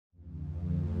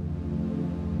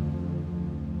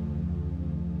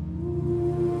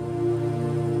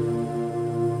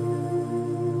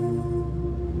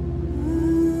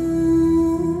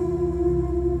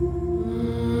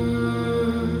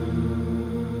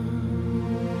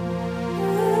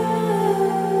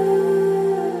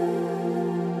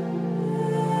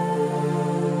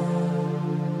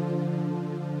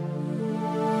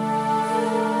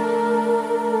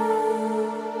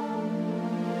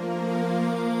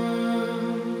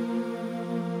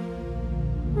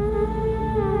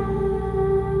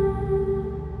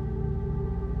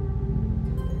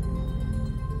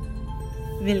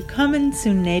Willkommen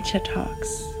zu Nature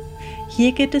Talks.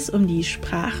 Hier geht es um die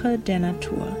Sprache der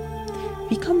Natur.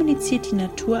 Wie kommuniziert die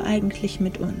Natur eigentlich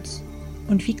mit uns?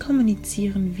 Und wie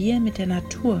kommunizieren wir mit der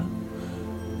Natur?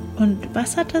 Und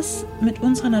was hat das mit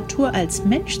unserer Natur als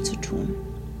Mensch zu tun?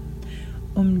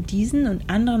 Um diesen und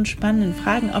anderen spannenden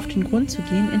Fragen auf den Grund zu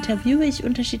gehen, interviewe ich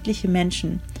unterschiedliche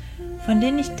Menschen, von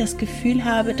denen ich das Gefühl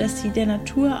habe, dass sie der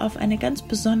Natur auf eine ganz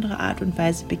besondere Art und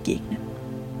Weise begegnen.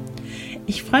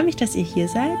 Ich freue mich, dass ihr hier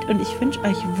seid und ich wünsche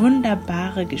euch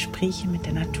wunderbare Gespräche mit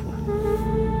der Natur.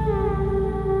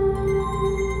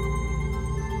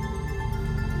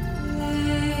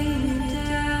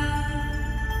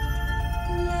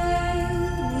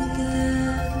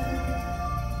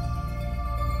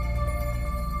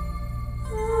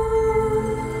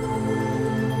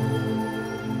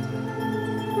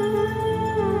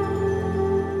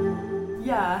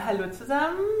 Hallo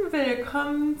zusammen,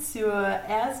 willkommen zur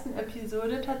ersten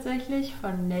Episode tatsächlich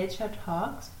von Nature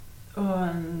Talks.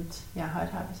 Und ja,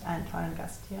 heute habe ich einen tollen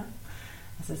Gast hier.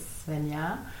 Das ist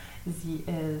Svenja. Sie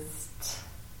ist,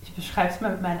 ich beschreibe es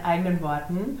mal mit meinen eigenen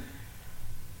Worten,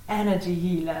 Energy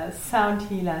Healer, Sound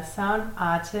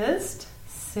Artist,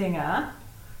 Singer.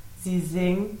 Sie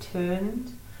singt,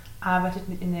 tönt, arbeitet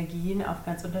mit Energien auf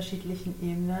ganz unterschiedlichen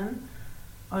Ebenen.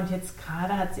 Und jetzt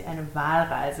gerade hat sie eine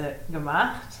Walreise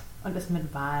gemacht und ist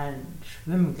mit Walen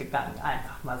schwimmen gegangen,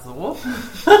 einfach mal so.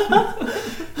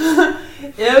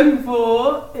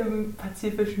 Irgendwo im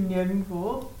Pazifischen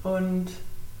Nirgendwo. Und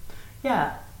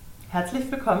ja,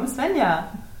 herzlich willkommen, Svenja.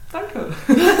 Danke.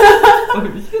 Freue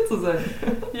mich hier zu sein.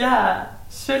 Ja,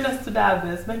 schön, dass du da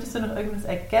bist. Möchtest du noch irgendwas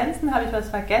ergänzen? Habe ich was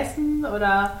vergessen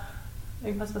oder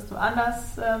irgendwas, was du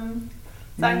anders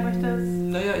sagen möchtest?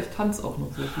 Naja, ich tanze auch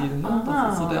noch sehr viel. Ne?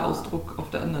 Das ist so der Ausdruck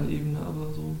auf der anderen Ebene,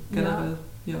 aber so generell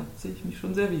sehe ich mich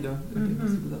schon sehr wieder in dem,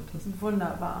 was du gesagt hast.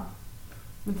 Wunderbar.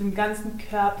 Mit dem ganzen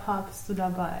Körper bist du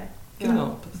dabei.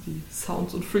 Genau, dass die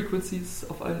Sounds und Frequencies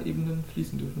auf allen Ebenen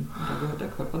fließen dürfen. Und da gehört der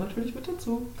Körper natürlich mit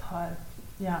dazu. Toll,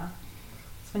 ja.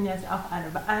 Svenja ist auch eine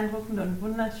beeindruckende und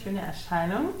wunderschöne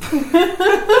Erscheinung.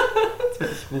 Jetzt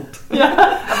werde ich rot. Ja,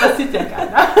 aber das sieht ja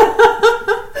keiner.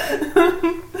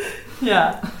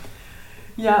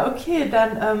 Ja, okay,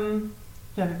 dann,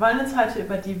 wir wollen uns heute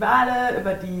über die Wale,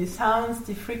 über die Sounds,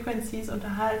 die Frequencies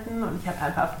unterhalten und ich habe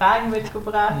ein paar Fragen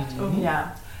mitgebracht, um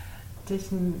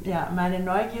meine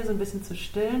Neugier so ein bisschen zu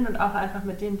stillen und auch einfach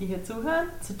mit denen, die hier zuhören,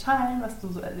 zu teilen, was du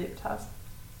so erlebt hast.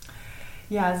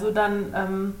 Ja, so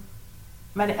dann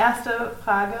meine erste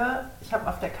Frage, ich habe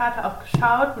auf der Karte auch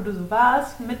geschaut, wo du so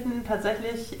warst, mitten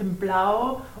tatsächlich im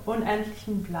Blau,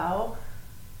 unendlichen Blau,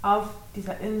 auf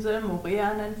dieser Insel,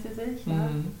 Morea nennt sie sich. Ja?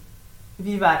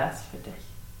 Wie war das für dich?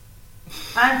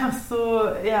 Einfach so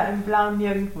im blauen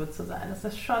Nirgendwo zu sein, das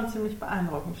ist schon ziemlich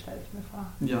beeindruckend, stelle ich mir vor.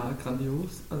 Ja,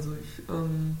 grandios. Also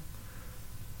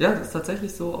das ist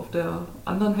tatsächlich so auf der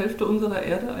anderen Hälfte unserer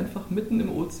Erde, einfach mitten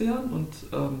im Ozean und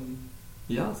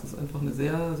es ist einfach eine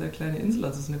sehr, sehr kleine Insel,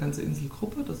 also es ist eine ganze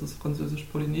Inselgruppe, das ist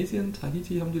französisch-Polynesien,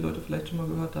 Tahiti haben die Leute vielleicht schon mal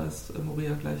gehört, da ist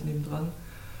Morea gleich nebendran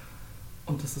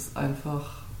und das ist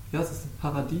einfach... Ja, es ist ein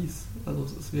Paradies. Also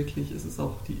es ist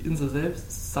auch die Insel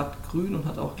selbst sattgrün und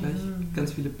hat auch gleich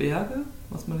ganz viele Berge,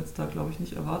 was man jetzt da, glaube ich,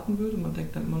 nicht erwarten würde. Man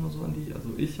denkt dann immer nur so an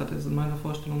ich hatte jetzt in meiner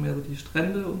Vorstellung mehr so die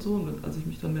Strände und so, und als ich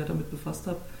mich dann mehr damit befasst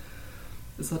habe,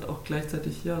 es hat auch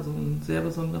gleichzeitig so einen sehr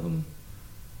besonderen,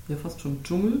 fast schon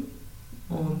Dschungel.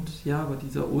 Und aber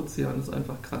dieser Ozean ist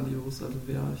einfach grandios. Also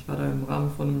ich war da im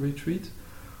Rahmen von einem Retreat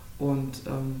und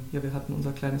wir hatten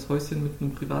unser kleines Häuschen mit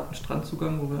einem privaten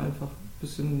Strandzugang, wo wir einfach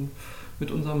bisschen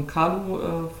mit unserem Kanu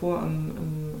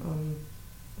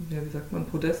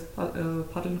Podest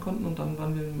paddeln konnten und dann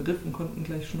waren wir im Riff und konnten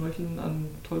gleich schnorcheln am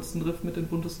tollsten Riff mit den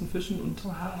buntesten Fischen und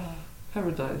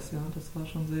Paradise, das war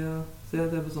schon sehr, sehr,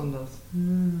 sehr besonders.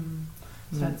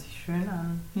 Das hört sich schön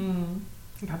an.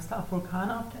 Gab es da auch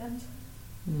Vulkane auf der Insel?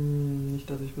 Nicht,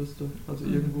 dass ich wüsste. Also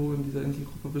irgendwo in dieser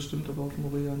Inselgruppe bestimmt, aber auf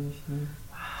Morea nicht. Ne?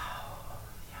 Wow,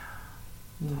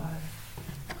 toll.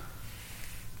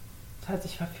 Das hört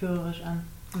sich verführerisch an.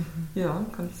 Ja,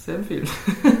 kann ich sehr empfehlen.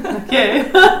 Okay,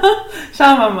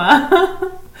 schauen wir mal.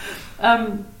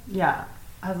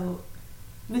 Also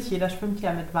nicht jeder schwimmt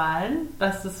ja mit Walen.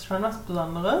 Das ist schon was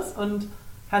Besonderes. Und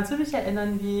kannst du dich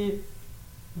erinnern,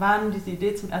 wann diese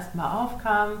Idee zum ersten Mal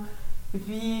aufkam?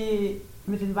 Wie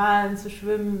mit den Walen zu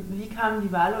schwimmen? Wie kamen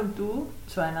die Wale und du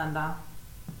zueinander?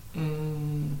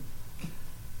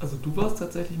 Also du warst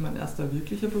tatsächlich mein erster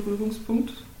wirklicher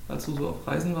Berührungspunkt. Als du so auf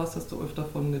Reisen warst, hast du öfter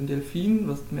von den Delfinen,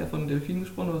 du hast mehr von den Delfinen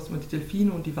gesprochen, du hast immer die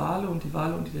Delfine und die Wale und die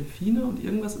Wale und die Delfine und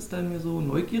irgendwas ist dann mir so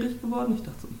neugierig geworden. Ich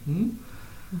dachte so,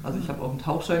 Also ich habe auch einen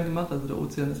Tauchschein gemacht, also der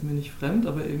Ozean ist mir nicht fremd,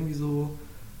 aber irgendwie so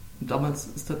damals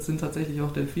sind tatsächlich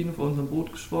auch Delfine vor unserem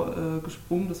Boot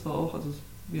gesprungen. Das war auch, also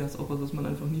ja, ist auch was man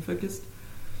einfach nie vergisst.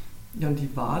 Ja, und die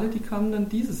Wale, die kamen dann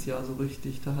dieses Jahr so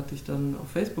richtig. Da hatte ich dann auf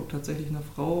Facebook tatsächlich einer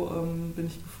Frau, bin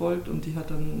ich gefolgt, und die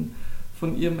hat dann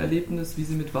von ihrem Erlebnis, wie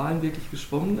sie mit Walen wirklich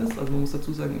geschwommen ist. Also man muss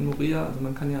dazu sagen, in Moorea, also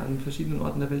man kann ja an verschiedenen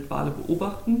Orten der Welt Wale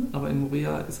beobachten, aber in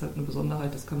Moorea ist halt eine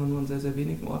Besonderheit, das kann man nur an sehr, sehr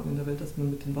wenigen Orten in der Welt, dass man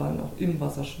mit den Walen auch im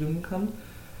Wasser schwimmen kann.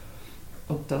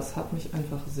 Und das hat mich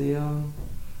einfach sehr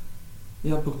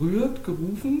berührt,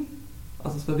 gerufen.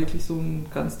 Also es war wirklich so ein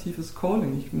ganz tiefes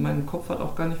Calling. Mein Kopf hat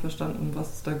auch gar nicht verstanden, um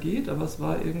was es da geht, aber es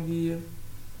war irgendwie,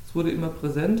 es wurde immer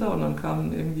präsenter, und dann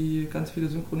kamen irgendwie ganz viele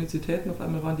Synchronizitäten. Auf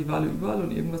einmal waren die Wale überall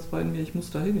und irgendwas war in mir, ich muss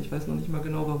da hin. Ich weiß noch nicht mal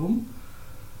genau warum.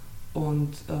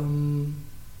 Und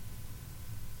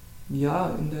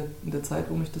in der Zeit,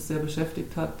 wo mich das sehr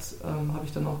beschäftigt hat, habe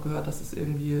ich dann auch gehört, dass es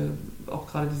irgendwie auch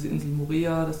gerade diese Insel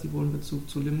Moorea, dass die wohl in Bezug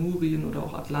zu Lemurien oder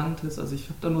auch Atlantis, also ich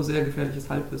habe da nur sehr gefährliches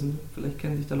Halbwissen, vielleicht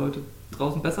kennen sich da Leute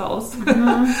draußen besser aus.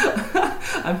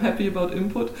 I'm happy about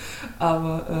input.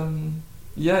 Aber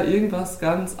irgendwas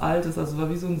ganz Altes, also war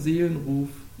wie so ein Seelenruf,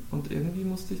 und irgendwie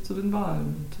musste ich zu den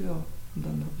Walen, und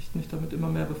dann habe ich mich damit immer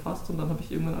mehr befasst, und dann habe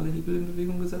ich irgendwann alle Hebel in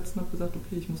Bewegung gesetzt und habe gesagt,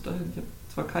 okay, ich muss dahin. Ich habe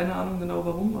zwar keine Ahnung genau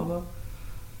warum, aber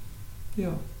sie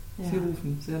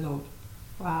rufen sehr laut.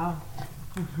 Wow.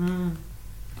 Mhm.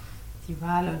 Die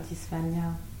Wale und die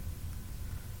Svenja.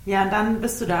 Ja, und dann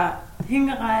bist du da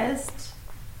hingereist.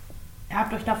 Ihr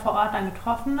habt euch da vor Ort dann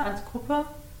getroffen als Gruppe?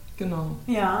 Genau.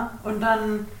 Ja, und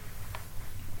dann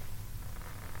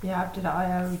habt ihr da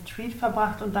euer Retreat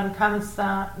verbracht, und dann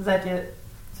seid ihr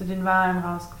zu den Walen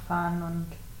rausgefahren und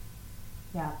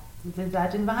ihr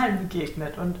seid den Walen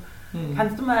begegnet. Und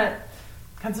kannst du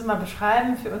mal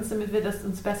beschreiben für uns, damit wir das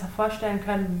uns besser vorstellen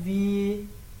können, wie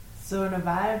so eine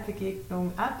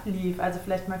Walbegegnung ablief? Also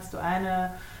vielleicht magst du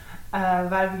eine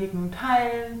Walbegegnung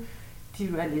teilen, die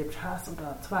du erlebt hast,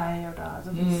 oder zwei, oder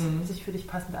so, wie es sich für dich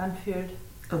passend anfühlt.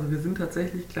 Also wir sind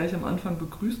tatsächlich gleich am Anfang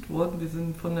begrüßt worden. Wir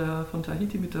sind von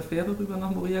Tahiti mit der Fähre rüber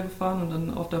nach Moorea gefahren, und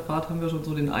dann auf der Fahrt haben wir schon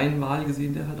so den einen Wal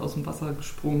gesehen, der halt aus dem Wasser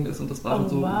gesprungen ist, und das war schon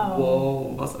so,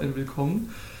 wow, was ein Willkommen.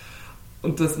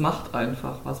 Und das macht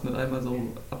einfach was mit einem, also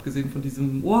abgesehen von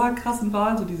diesem krassen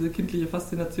Wal, so diese kindliche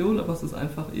Faszination, aber es ist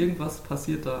einfach, irgendwas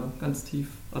passiert da ganz tief,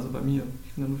 also bei mir,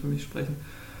 ich kann ja nur für mich sprechen.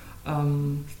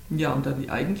 Und dann die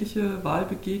eigentliche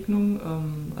Wahlbegegnung,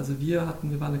 also wir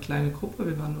waren eine kleine Gruppe,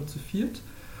 wir waren nur zu 4,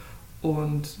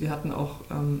 und wir hatten auch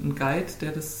einen Guide,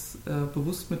 der das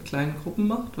bewusst mit kleinen Gruppen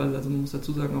macht, weil, also man muss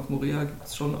dazu sagen, auf Moorea gibt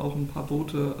es schon auch ein paar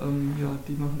Boote,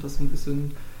 die machen das ein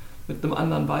bisschen mit einem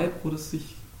anderen Vibe, wo das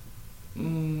sich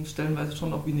stellenweise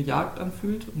schon auch wie eine Jagd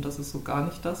anfühlt, und das ist so gar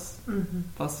nicht das,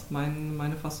 was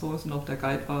meine Fasson ist, und auch der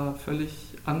Guide war völlig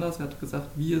anders. Er hat gesagt,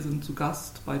 wir sind zu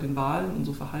Gast bei den Walen, und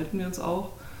so verhalten wir uns auch,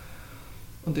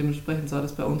 und dementsprechend sah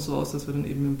das bei uns so aus, dass wir dann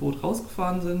eben im Boot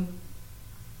rausgefahren sind.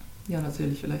 Ja, dann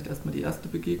erzähle ich vielleicht erstmal die erste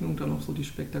Begegnung, dann auch so die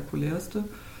spektakulärste,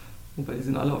 wobei die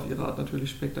sind alle auf ihre Art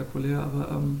natürlich spektakulär,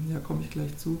 aber komme ich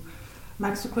gleich zu.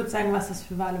 Magst du kurz sagen, was das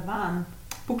für Wale waren?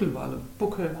 Buckelwale.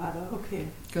 Buckelwale, okay.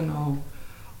 Genau.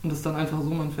 Und das ist dann einfach so,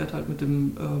 man fährt halt mit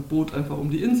dem Boot einfach um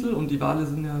die Insel, und die Wale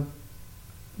sind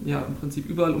ja im Prinzip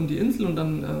überall um die Insel, und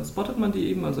dann spottet man die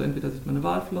eben, also entweder sieht man eine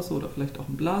Walflosse oder vielleicht auch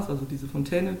ein Blas, also diese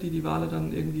Fontäne, die Wale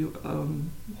dann irgendwie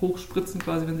hochspritzen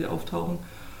quasi, wenn sie auftauchen.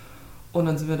 Und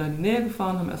dann sind wir da in die Nähe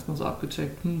gefahren, haben erstmal so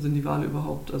abgecheckt, sind die Wale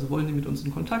überhaupt, also wollen die mit uns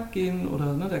in Kontakt gehen,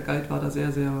 oder der Guide war da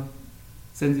sehr, sehr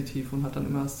sensitiv und hat dann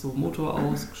immer erst so Motor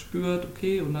ausgespürt,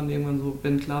 okay, und dann irgendwann so,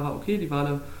 wenn klar war, okay, die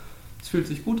Wale, es fühlt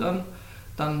sich gut an,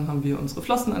 dann haben wir unsere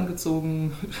Flossen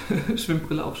angezogen,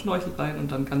 Schwimmbrille auf, Schnorchel rein,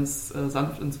 und dann ganz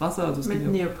sanft ins Wasser. Also mit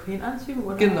Neoprenanzügen,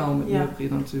 oder? Genau, mit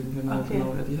Neoprenanzügen, genau, okay.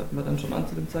 Genau, die hatten wir dann schon an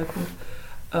zu dem Zeitpunkt.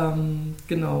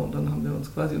 Genau, und dann haben wir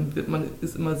uns quasi, und man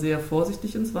ist immer sehr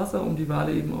vorsichtig ins Wasser, um die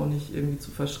Wale eben auch nicht irgendwie zu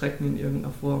verschrecken in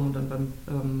irgendeiner Form, und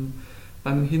dann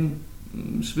beim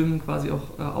Hinschwimmen quasi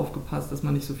auch aufgepasst, dass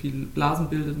man nicht so viel Blasen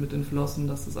bildet mit den Flossen,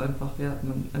 dass es einfach,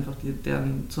 man einfach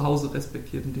deren Zuhause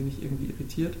respektiert und den nicht irgendwie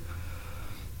irritiert.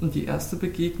 Und die erste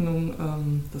Begegnung,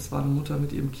 das war eine Mutter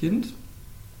mit ihrem Kind,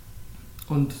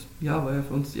 und war ja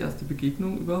für uns die erste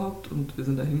Begegnung überhaupt, und wir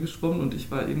sind da hingeschwommen, und ich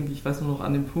weiß nur noch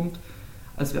an dem Punkt,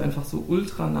 als wir einfach so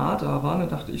ultra nah da waren, da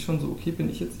dachte ich schon so, okay, bin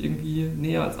ich jetzt irgendwie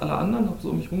näher als alle anderen, habe so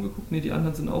um mich rumgeguckt, die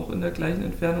anderen sind auch in der gleichen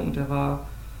Entfernung, und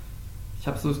ich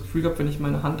habe so das Gefühl gehabt, wenn ich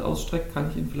meine Hand ausstrecke, kann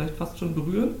ich ihn vielleicht fast schon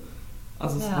berühren.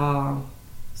 Also es war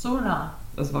so nah.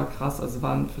 Es war krass, also es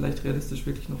waren vielleicht realistisch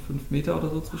wirklich noch 5 Meter oder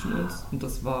so zwischen uns, und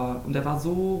der war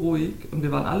so ruhig, und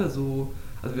wir waren alle so,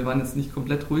 also wir waren jetzt nicht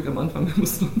komplett ruhig am Anfang, wir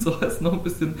mussten uns auch erst noch ein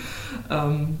bisschen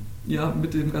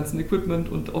mit dem ganzen Equipment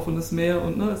und offenes Meer,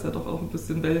 und ist ja doch auch ein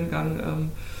bisschen Wellengang,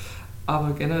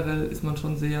 aber generell ist man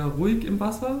schon sehr ruhig im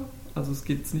Wasser. Also es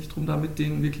geht jetzt nicht darum, da mit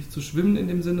denen wirklich zu schwimmen in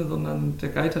dem Sinne, sondern der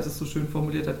Guide hat es so schön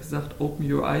formuliert, hat gesagt, open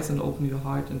your eyes and open your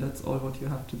heart and that's all what you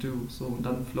have to do. So, und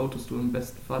dann floatest du im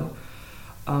besten Fall.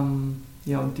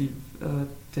 Ja, und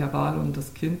der Wal und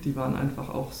das Kind, die waren einfach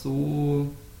so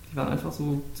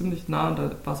ziemlich nah an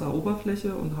der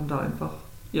Wasseroberfläche und haben da einfach,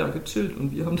 ja, gechillt.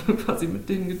 Und wir haben dann quasi mit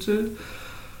denen gechillt.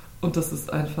 Und das ist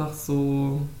einfach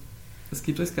so, es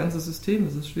geht durchs ganze System.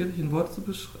 Es ist schwierig in Worte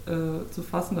zu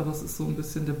fassen, aber es ist so ein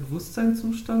bisschen der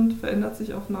Bewusstseinszustand verändert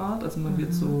sich auf eine Art. Also man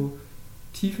wird so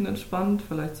tiefenentspannt,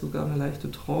 vielleicht sogar eine leichte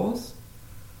Trance.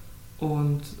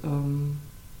 Und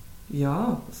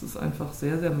ja, es ist einfach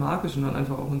sehr, sehr magisch und dann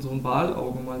einfach auch in so ein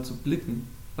Walauge mal zu blicken.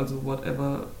 Also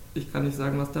whatever, ich kann nicht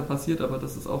sagen, was da passiert, aber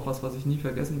das ist auch was ich nie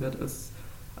vergessen werde, als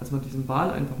man diesem Wal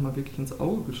einfach mal wirklich ins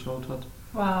Auge geschaut hat.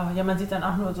 Wow, ja, man sieht dann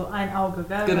auch nur so ein Auge,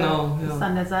 gell? Genau, das ja. ist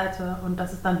an der Seite und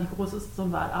das ist dann, wie groß ist so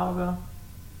ein Walauge?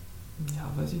 Ja,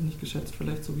 weiß ich nicht, geschätzt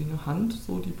vielleicht so wie eine Hand,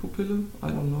 so die Pupille, I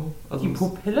don't know. Also die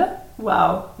Pupille?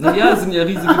 Wow. Naja, das sind ja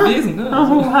riesige Wesen, ne?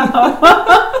 Also. Oh, wow.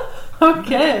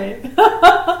 Okay.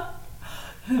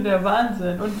 Der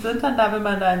Wahnsinn. Und sind dann da, wenn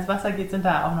man da ins Wasser geht, sind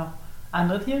da auch noch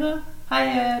andere Tiere?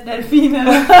 Haie, Delfine,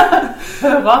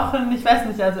 Rochen, ich weiß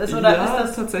nicht. Also ist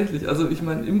das tatsächlich. Also ich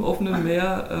meine, im offenen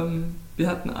Meer, wir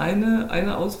hatten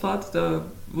eine Ausfahrt, da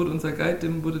wurde unser Guide,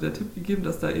 dem wurde der Tipp gegeben,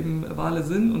 dass da eben Wale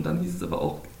sind und dann hieß es aber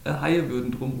auch, Haie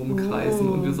würden drumherum kreisen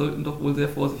und wir sollten doch wohl sehr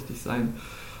vorsichtig sein.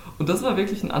 Und das war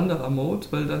wirklich ein anderer Mode,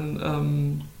 weil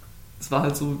dann, es war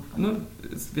halt so, ne,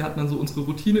 wir hatten dann so unsere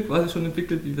Routine quasi schon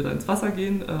entwickelt, wie wir da ins Wasser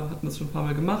gehen, hatten das schon ein paar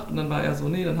Mal gemacht und dann war er so,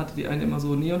 nee, dann hatte die eine immer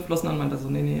so Neonflossen an, meinte so,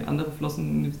 nee, andere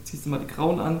Flossen, ziehst du mal die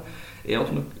grauen an. Er auch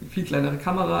eine viel kleinere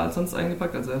Kamera als sonst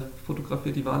eingepackt, also er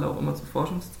fotografiert die Wale auch immer zu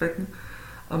Forschungszwecken,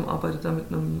 arbeitet da mit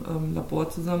einem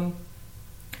Labor zusammen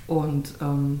und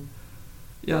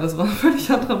ja, das war ein völlig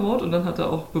anderer Mord und dann hat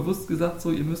er auch bewusst gesagt, so,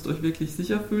 ihr müsst euch wirklich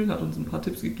sicher fühlen, hat uns ein paar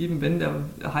Tipps gegeben, wenn der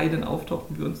Hai denn auftaucht,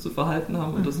 wie wir uns zu verhalten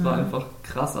haben und das war einfach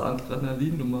krasse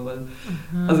Adrenalinnummer, weil,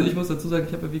 also ich muss dazu sagen,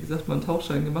 ich habe ja wie gesagt mal einen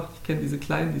Tauchschein gemacht, ich kenne diese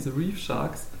kleinen, diese Reef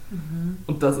Sharks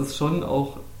und das ist schon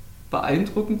auch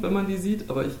beeindruckend, wenn man die sieht,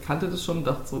 aber ich kannte das schon und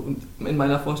dachte so, und in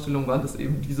meiner Vorstellung waren das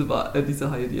eben diese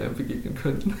Haie, die einem begegnen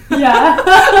könnten. Ja.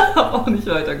 Habe auch nicht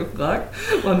weiter gefragt.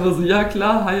 Man war so, ja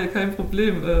klar, Haie, kein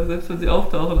Problem, selbst wenn sie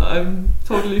auftauchen, I'm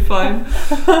totally fine.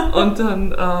 Und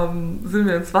dann sind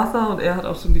wir ins Wasser und er hat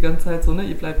auch schon die ganze Zeit so, ne,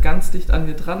 ihr bleibt ganz dicht an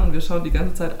mir dran und wir schauen die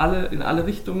ganze Zeit in alle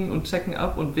Richtungen und checken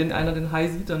ab und wenn einer den Hai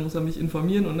sieht, dann muss er mich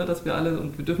informieren und ne, dass wir alle,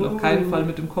 und wir dürfen auf keinen Fall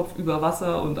mit dem Kopf über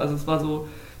Wasser und also es war so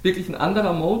wirklich ein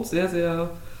anderer Mode, sehr, sehr,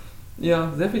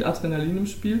 ja, sehr viel Adrenalin im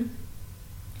Spiel.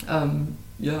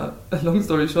 Ja, long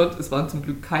story short, es waren zum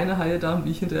Glück keine Haie da und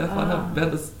wie ich hinterher erfahren habe, wären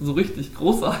das so richtig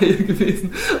große Haie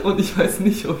gewesen und ich weiß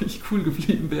nicht, ob ich cool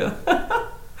geblieben wäre.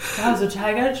 Ja, so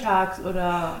Tiger Sharks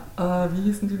oder... wie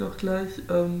hießen die doch gleich?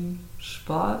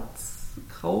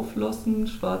 Schwarzflossen,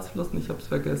 ich hab's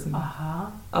vergessen.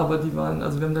 Aha. Aber die waren,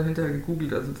 also wir haben dann hinterher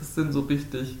gegoogelt, also das sind so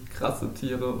richtig krasse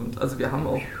Tiere und also wir haben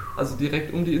auch, also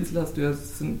direkt um die Insel hast du ja,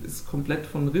 ist komplett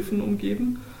von Riffen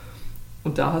umgeben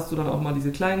und da hast du dann auch mal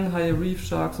diese kleinen Haie, Reef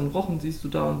Sharks und Rochen siehst du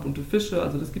da und bunte Fische,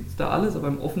 also das gibt's da alles, aber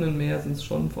im offenen Meer sind es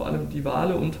schon vor allem die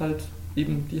Wale und halt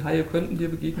eben die Haie könnten dir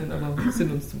begegnen, aber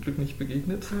sind uns zum Glück nicht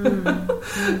begegnet.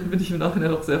 Bin ich im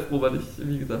Nachhinein auch sehr froh, weil ich,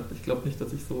 wie gesagt, ich glaube nicht,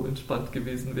 dass ich so entspannt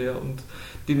gewesen wäre und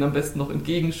denen am besten noch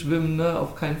entgegenschwimmen, ne?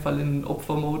 Auf keinen Fall in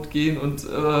Opfermode gehen und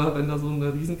wenn da so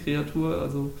eine Riesenkreatur,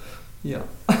 also ja.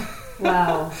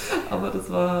 Wow. Aber das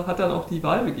hat dann auch die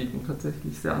Walbegegnung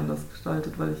tatsächlich sehr anders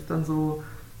gestaltet, weil ich dann so,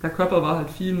 der Körper war halt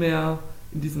viel mehr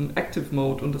in diesem Active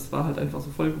Mode und das war halt einfach so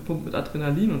voll gepumpt mit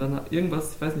Adrenalin und dann hat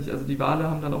irgendwas, ich weiß nicht, also die Wale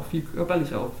haben dann auch viel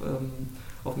körperlich auf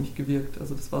mich gewirkt.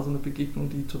 Also das war so eine Begegnung,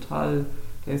 die total,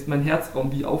 da ist mein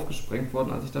Herzraum wie aufgesprengt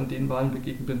worden, als ich dann den Walen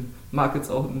begegnet bin. Mag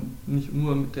jetzt auch nicht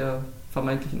nur mit der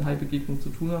vermeintlichen Hai-Begegnung zu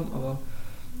tun haben, aber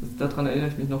daran erinnere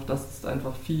ich mich noch, dass es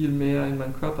einfach viel mehr in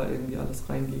meinen Körper irgendwie alles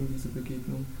reinging, diese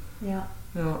Begegnung. Ja.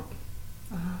 Ja.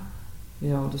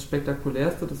 Ja, und das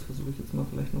Spektakulärste, das versuche ich jetzt mal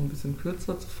vielleicht noch ein bisschen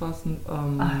kürzer zu fassen.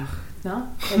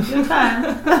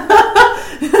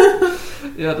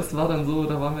 Ja, das war dann so,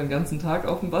 da waren wir den ganzen Tag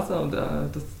auf dem Wasser und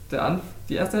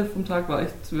die erste Hälfte vom Tag war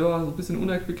echt so ein bisschen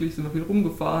unerquicklich, sind wir viel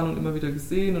rumgefahren und immer wieder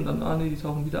gesehen und dann, die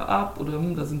tauchen wieder ab oder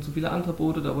da sind zu viele andere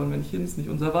Boote, da wollen wir nicht hin, ist nicht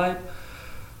unser Vibe.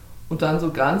 Und dann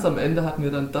so ganz am Ende hatten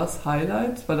wir dann das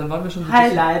Highlight, weil dann waren wir schon so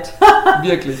Highlight.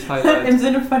 Wirklich Highlight. Im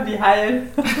Sinne von die Heil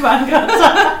waren gerade.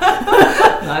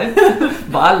 Nein,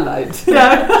 Walleit.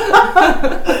 Ja.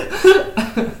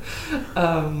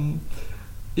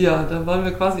 Ja, da waren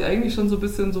wir quasi eigentlich schon so ein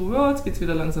bisschen so, ja, jetzt geht's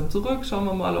wieder langsam zurück, schauen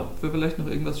wir mal, ob wir vielleicht noch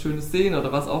irgendwas Schönes sehen.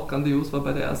 Oder was auch grandios war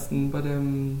bei der ersten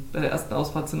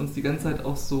Ausfahrt, sind uns die ganze Zeit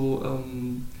auch so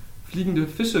fliegende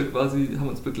Fische quasi haben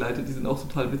uns begleitet. Die sind auch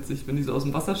total witzig, wenn die so aus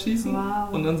dem Wasser schießen.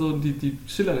 Wow. Und dann so, die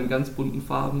schillern in ganz bunten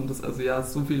Farben. Das, also ja,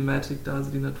 ist so viel Magic da,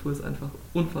 also die Natur ist einfach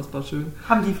unfassbar schön.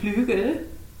 Haben die Flügel?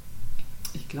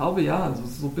 Ich glaube ja, also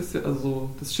so ein bisschen, also so,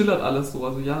 das schillert alles so,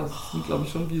 also ja, es sind glaube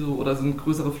ich schon wie so, oder sind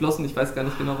größere Flossen, ich weiß gar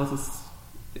nicht genau, was es,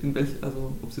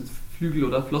 also ob es jetzt Flügel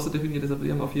oder Flosse definiert ist, aber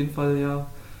die haben auf jeden Fall ja,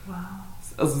 Wow.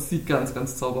 also es sieht ganz,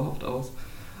 ganz zauberhaft aus.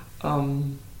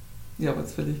 Ja, aber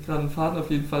jetzt verliere ich gerade einen Faden, auf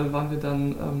jeden Fall waren wir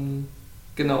dann,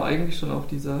 genau, eigentlich schon auf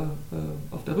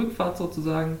auf der Rückfahrt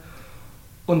sozusagen.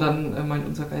 Und dann meint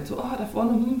unser Guide so, da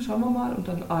vorne, schauen wir mal. Und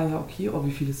dann, ja, okay,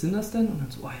 wie viele sind das denn? Und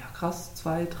dann so, ja, krass,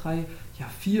 2, 3, ja,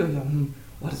 4, ja,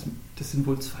 das sind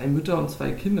wohl 2 Mütter und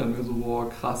 2 Kinder. Und wir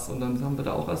so, krass. Und dann haben wir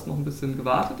da auch erst noch ein bisschen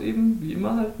gewartet eben, wie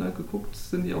immer halt, ne, geguckt,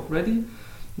 sind die auch ready.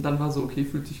 Und dann war so, okay,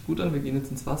 fühlt sich gut an, wir gehen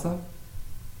jetzt ins Wasser.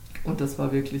 Und das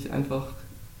war wirklich einfach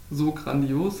so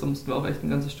grandios, da mussten wir auch echt ein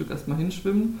ganzes Stück erstmal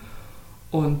hinschwimmen.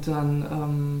 Und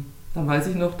dann weiß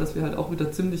ich noch, dass wir halt auch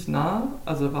wieder ziemlich nah,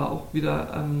 also war auch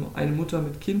wieder eine Mutter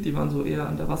mit Kind, die waren so eher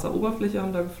an der Wasseroberfläche,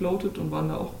 haben da gefloatet und waren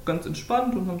da auch ganz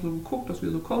entspannt und haben so geguckt, dass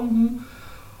wir so kommen.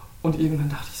 Und irgendwann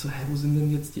dachte ich so, wo sind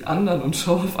denn jetzt die anderen? Und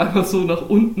schaue auf einmal so nach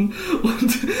unten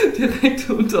und direkt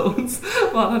unter uns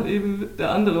war dann eben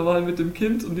der andere Wal mit dem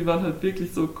Kind und die waren halt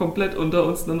wirklich so komplett unter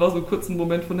uns. Und dann war so kurz ein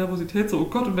Moment von Nervosität, so, oh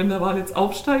Gott, und wenn der Wal jetzt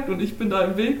aufsteigt und ich bin da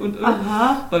im Weg und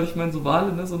weil ich meine, so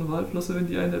Wale, ne, so eine Walflosse, wenn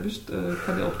die einen erwischt,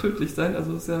 kann ja auch tödlich sein.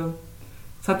 Also es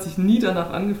hat sich nie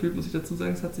danach angefühlt, muss ich dazu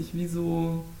sagen, es hat sich wie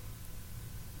so,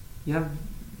 ja,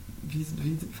 wie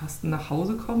fast ein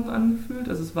Nachhausekommen angefühlt.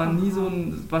 Also es war nie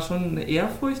es war schon eine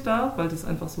Ehrfurcht da, weil das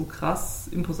einfach so krass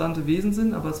imposante Wesen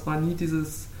sind, aber es war nie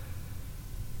dieses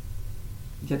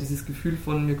Gefühl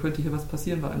von, mir könnte hier was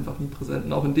passieren, war einfach nie präsent.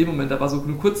 Und auch in dem Moment, da war so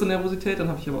eine kurze Nervosität, dann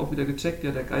habe ich aber auch wieder gecheckt, ja,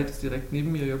 der Guide ist direkt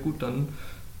neben mir, ja gut, dann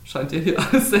scheint ja hier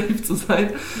alles safe zu sein.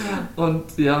 Ja. Und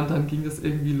dann ging das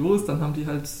irgendwie los, dann haben die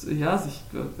halt,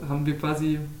 haben wir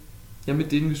quasi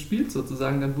mit denen gespielt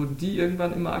sozusagen, dann wurden die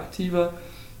irgendwann immer aktiver.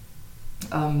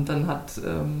 Dann hat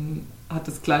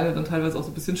das Kleine dann teilweise auch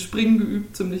so ein bisschen Springen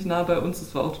geübt, ziemlich nah bei uns.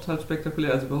 Das war auch total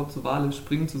spektakulär. Also überhaupt so Wale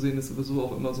springen zu sehen, ist sowieso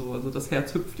auch immer so. Also das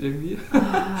Herz hüpft irgendwie.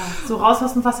 So raus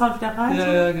aus dem Wasser und wieder rein?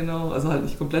 Ja, genau. Also halt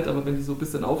nicht komplett, aber wenn die so ein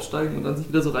bisschen aufsteigen und dann sich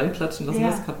wieder so reinklatschen lassen,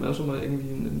 das hat man ja schon mal irgendwie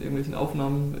in irgendwelchen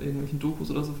Aufnahmen, irgendwelchen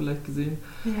Dokus oder so vielleicht gesehen.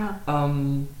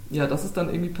 Ja. Das ist dann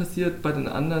irgendwie passiert. Bei den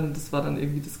anderen,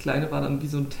 das Kleine war dann wie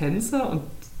so ein Tänzer und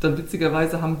dann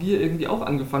witzigerweise haben wir irgendwie auch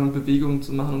angefangen, Bewegungen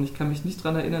zu machen und ich kann mich nicht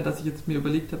daran erinnern, dass ich jetzt mir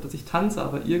überlegt habe, dass ich tanze,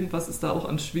 aber irgendwas ist da auch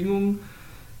an Schwingungen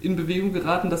in Bewegung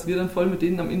geraten, dass wir dann voll mit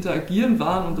denen am Interagieren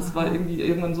waren und das war irgendwie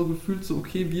irgendwann so gefühlt so,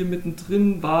 okay, wir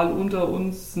mittendrin, Wal unter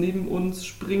uns, neben uns,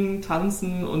 springen,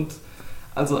 tanzen und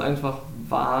also einfach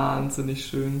wahnsinnig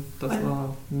schön. Das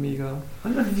war mega.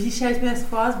 Und wie stelle ich mir das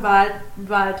vor,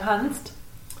 Wal tanzt?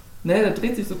 Ne, der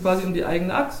dreht sich so quasi um die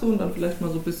eigene Achse und dann vielleicht mal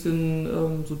so ein bisschen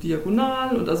so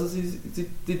diagonal und also sie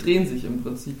drehen sich im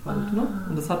Prinzip halt. Ne?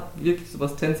 Und das hat wirklich so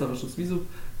was Tänzerisches. Wie so,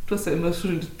 du hast ja immer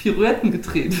schön Pirouetten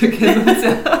gedreht. Wir kennen uns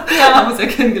haben uns ja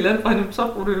kennengelernt bei einem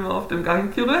Job, wo du immer auf dem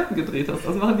Gang Pirouetten gedreht hast.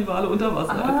 Das machen die Wale unter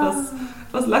Wasser.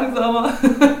 Etwas langsamer.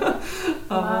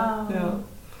 Aber ja.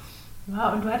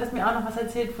 Wow, und du hattest mir auch noch was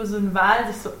erzählt, wo so ein Wal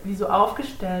sich so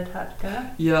aufgestellt hat, gell?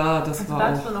 Ja, das war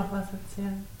Kannst du noch was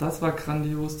erzählen? Das war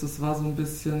grandios, das war so ein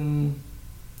bisschen,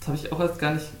 das habe ich auch erst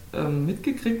gar nicht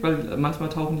mitgekriegt, weil manchmal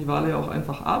tauchen die Wale ja auch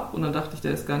einfach ab und dann dachte ich,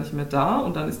 der ist gar nicht mehr da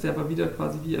und dann ist der aber wieder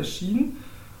quasi wie erschienen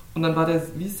und dann war der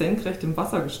wie senkrecht im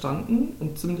Wasser gestanden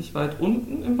und ziemlich weit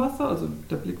unten im Wasser, also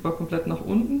der Blick war komplett nach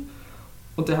unten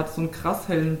und der hat so einen krass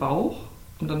hellen Bauch.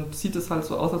 Und dann sieht es halt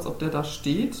so aus, als ob der da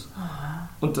steht.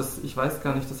 Und ich weiß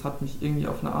gar nicht, das hat mich irgendwie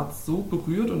auf eine Art so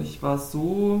berührt und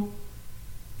wir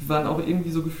waren auch irgendwie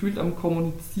so gefühlt am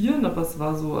Kommunizieren, aber es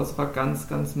war ganz,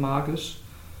 ganz magisch.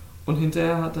 Und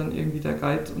hinterher hat dann irgendwie der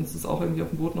Guide uns das auch irgendwie auf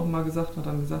dem Boot nochmal gesagt, hat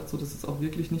dann gesagt, so, das ist auch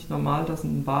wirklich nicht normal, dass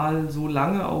ein Wal so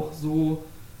lange auch so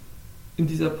in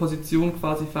dieser Position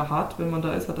quasi verharrt, wenn man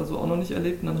da ist, hat er so auch noch nicht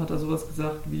erlebt. Und dann hat er sowas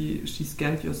gesagt wie, she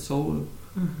scanned your soul.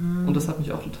 Und das hat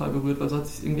mich auch total berührt, weil so hat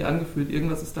es sich irgendwie angefühlt.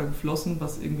 Irgendwas ist da geflossen,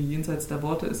 was irgendwie jenseits der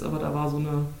Worte ist, aber da war so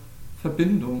eine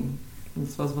Verbindung. Und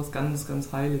es war so was ganz,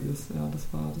 ganz Heiliges. Ja, das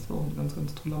war auch ein ganz,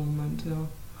 ganz toller Moment, ja.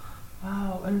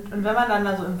 Wow, und wenn man dann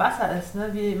da so im Wasser ist,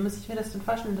 ne, wie muss ich mir das denn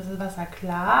vorstellen? Das ist Wasser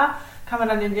klar? Kann man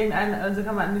dann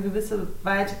kann man eine gewisse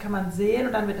Weite sehen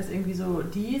und dann wird das irgendwie so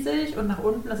diesig und nach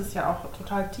unten, das ist ja auch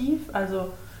total tief, also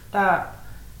da,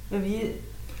 wie...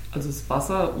 Also das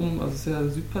Wasser also es ist ja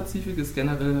Südpazifik, ist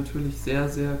generell natürlich sehr,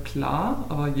 sehr klar,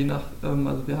 aber je nach,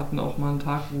 also wir hatten auch mal einen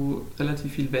Tag, wo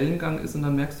relativ viel Wellengang ist und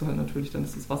dann merkst du halt natürlich, dann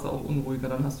ist das Wasser auch unruhiger,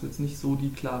 dann hast du jetzt nicht so die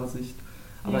klare Sicht.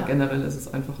 Aber generell ist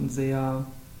es einfach ein sehr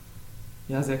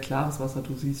klares Wasser,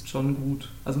 du siehst schon gut.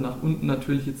 Also nach unten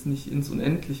natürlich jetzt nicht ins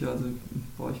Unendliche, also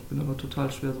ich bin aber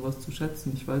total schwer sowas zu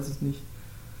schätzen, ich weiß es nicht.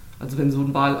 Also wenn so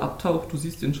ein Wal abtaucht, du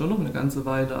siehst ihn schon noch eine ganze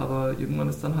Weile, aber irgendwann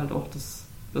ist dann halt auch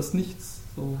das Nichts.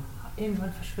 So.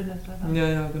 Irgendwann verschwindet er dann.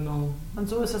 Ja, genau. Und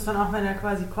so ist es dann auch, wenn er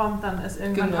quasi kommt, dann ist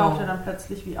irgendwann taucht er dann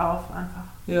plötzlich wie auf einfach.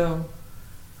 Ja.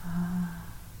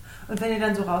 Und wenn ihr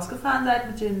dann so rausgefahren seid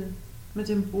mit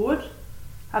dem Boot,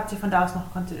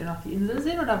 konntet ihr noch die Insel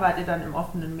sehen oder wart ihr dann im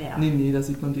offenen Meer? Nee, da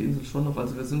sieht man die Insel schon noch.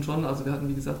 Also wir hatten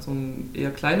wie gesagt so ein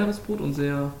eher kleineres Boot und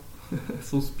sehr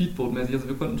so Speedboat-mäßig. Also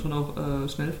wir konnten schon auch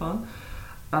schnell fahren.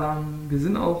 Wir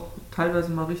sind auch teilweise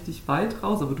mal richtig weit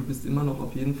raus, aber du bist immer noch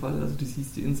auf jeden Fall, also du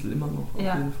siehst die Insel immer noch auf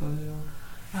jeden Fall,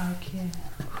 ja.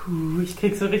 Okay. Ich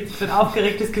krieg so richtig so ein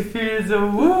aufgeregtes Gefühl, so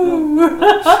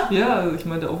Ja, ich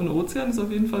meine, der offene Ozean ist auf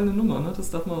jeden Fall eine Nummer, ne?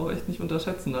 Das darf man auch echt nicht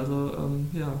unterschätzen. Also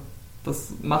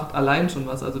das macht allein schon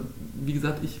was. Also wie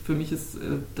gesagt, für mich ist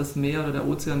das Meer oder der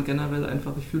Ozean generell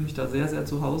einfach, ich fühle mich da sehr, sehr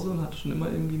zu Hause und hatte schon immer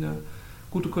irgendwie eine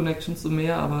gute Connection zum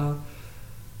Meer, aber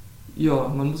ja,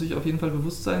 man muss sich auf jeden Fall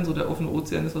bewusst sein, so der offene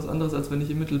Ozean ist was anderes, als wenn ich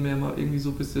im Mittelmeer mal irgendwie so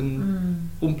ein bisschen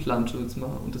rumplansche jetzt mal.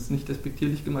 Und das ist nicht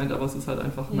despektierlich gemeint, aber es ist halt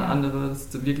einfach eine andere, das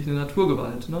ist wirklich eine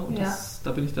Naturgewalt. Ne? Und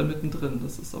da bin ich dann mittendrin.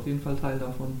 Das ist auf jeden Fall Teil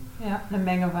davon. Ja, eine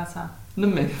Menge Wasser. Eine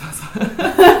Menge Wasser.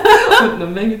 Und eine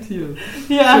Menge Tiere.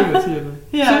 Ja. Schöne Tiere.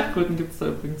 Ja. Schildkröten gibt es da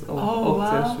übrigens auch wow.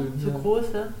 Sehr schön. So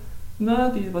große? Na,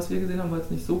 die, was wir gesehen haben, war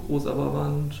jetzt nicht so groß, aber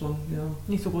waren schon, ja.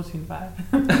 Nicht so groß wie ein Wal.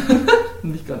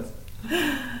 Nicht ganz.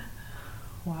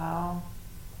 Wow.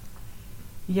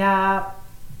 Ja,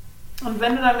 und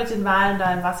wenn du dann mit den Walen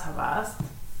da im Wasser warst,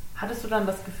 hattest du dann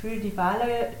das Gefühl, die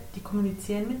Wale, die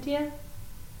kommunizieren mit dir?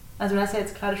 Also du hast ja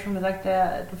jetzt gerade schon gesagt,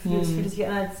 fühlt sich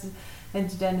an, als wenn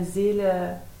sie deine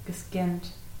Seele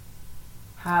gescannt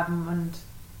haben und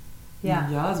ja.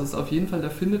 Ja, also es ist auf jeden Fall, da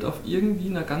findet auf irgendwie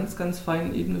einer ganz, ganz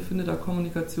feinen Ebene findet da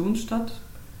Kommunikation statt.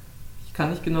 Ich kann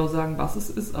nicht genau sagen, was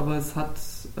es ist, aber es hat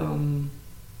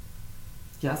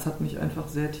es hat mich einfach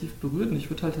sehr tief berührt und ich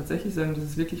würde halt tatsächlich sagen, das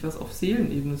ist wirklich was auf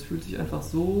Seelenebene. Es fühlt sich einfach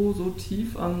so, so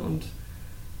tief an und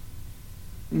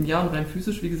ja, und rein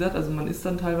physisch, wie gesagt, also man ist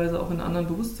dann teilweise auch in anderen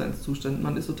Bewusstseinszuständen.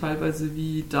 Man ist so teilweise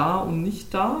wie da und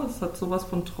nicht da. Es hat sowas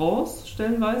von Trance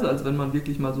stellenweise, also wenn man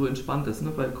wirklich mal so entspannt ist.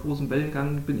 Ne? Bei großem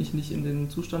Wellengang bin ich nicht in den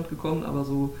Zustand gekommen, aber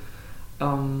so,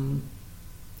 da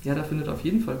findet auf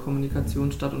jeden Fall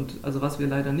Kommunikation statt. Und also was wir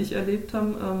leider nicht erlebt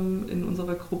haben in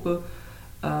unserer Gruppe,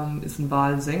 ist ein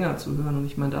Walsänger zu hören. Und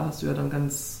ich meine, da hast du ja dann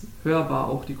ganz hörbar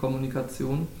auch die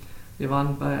Kommunikation. Wir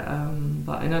waren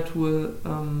bei einer Tour,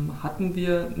 hatten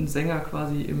wir einen Sänger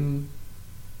quasi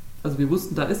also wir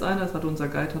wussten, da ist einer, das hatte unser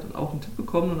Guide hat auch einen Tipp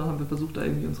bekommen und dann haben wir versucht, da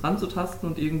irgendwie uns ranzutasten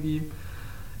und irgendwie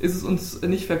ist es uns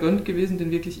nicht vergönnt gewesen, den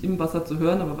wirklich im Wasser zu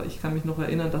hören, aber ich kann mich noch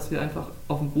erinnern, dass wir einfach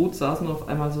auf dem Boot saßen und auf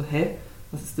einmal so,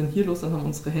 was ist denn hier los? Dann haben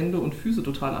unsere Hände und Füße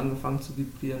total angefangen zu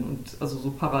vibrieren und also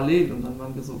so parallel und dann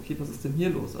waren wir so, okay, was ist denn hier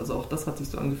los? Also auch das hat sich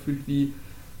so angefühlt wie,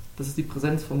 das ist die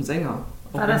Präsenz vom Sänger.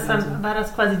 War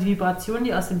das quasi die Vibration,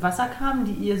 die aus dem Wasser kam,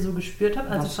 die ihr so gespürt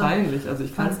habt? Also wahrscheinlich, also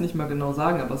ich kann es nicht mal genau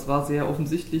sagen, aber es war sehr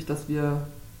offensichtlich, dass wir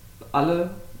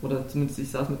alle, oder zumindest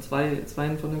ich saß mit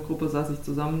zweien von der Gruppe, saß ich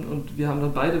zusammen und wir haben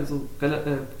dann beide so,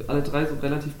 alle drei so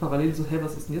relativ parallel so,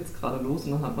 was ist denn jetzt gerade los?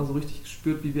 Und dann hat man so richtig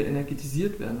gespürt, wie wir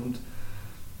energetisiert werden und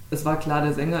es war klar,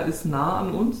 der Sänger ist nah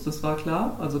an uns, das war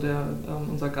klar, also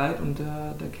unser Guide und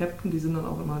der Captain, die sind dann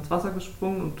auch immer ins Wasser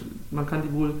gesprungen und man kann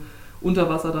die wohl unter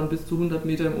Wasser dann bis zu 100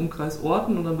 Meter im Umkreis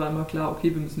orten und dann war immer klar,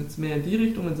 okay, wir müssen jetzt mehr in die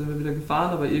Richtung, dann sind wir wieder gefahren,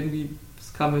 aber irgendwie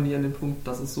kamen wir nie an den Punkt,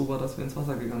 dass es so war, dass wir ins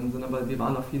Wasser gegangen sind, aber wir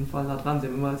waren auf jeden Fall nah dran, sie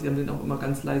haben den auch immer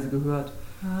ganz leise gehört.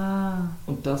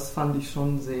 Und das fand ich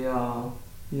schon sehr,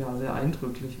 sehr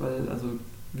eindrücklich, weil, also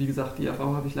wie gesagt, die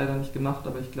Erfahrung habe ich leider nicht gemacht,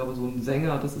 aber ich glaube, so ein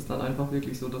Sänger, das ist dann einfach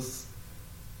wirklich so das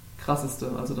Krasseste.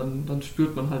 Also dann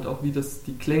spürt man halt auch, wie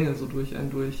die Klänge so durch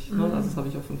einen durch. Ne? Also das habe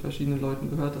ich auch von verschiedenen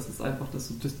Leuten gehört, das ist einfach,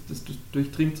 das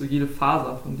durchdringt so jede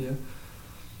Faser von dir.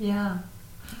 Ja.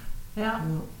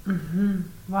 Mhm.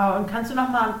 Wow, und kannst du noch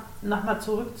mal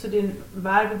zurück zu den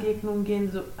Wahlbegegnungen gehen?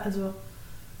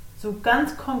 So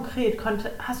ganz konkret,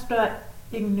 hast du da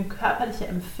irgendeine körperliche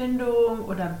Empfindung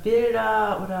oder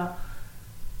Bilder oder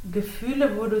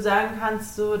Gefühle, wo du sagen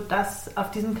kannst, so dass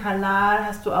auf diesem Kanal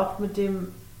hast du auch mit dem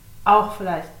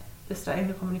vielleicht ist da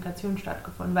irgendeine Kommunikation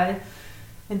stattgefunden, weil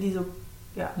wenn die so,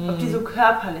 ob die so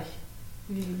körperlich,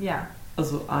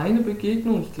 Also eine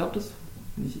Begegnung, ich glaube, das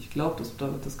ich glaube,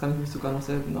 das kann ich mich sogar noch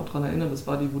sehr genau daran erinnern, das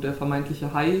war die, wo der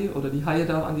vermeintliche Hai oder die Haie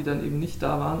da waren, die dann eben nicht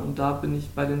da waren. Und da bin ich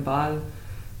bei den Walen,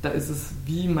 da ist es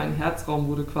wie mein Herzraum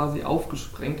wurde quasi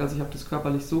aufgesprengt. Also ich habe das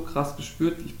körperlich so krass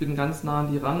gespürt, ich bin ganz nah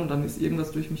an die ran und dann ist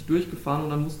irgendwas durch mich durchgefahren und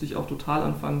dann musste ich auch total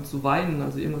anfangen zu weinen.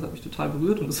 Also irgendwas hat mich total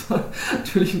berührt und das war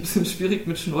natürlich ein bisschen schwierig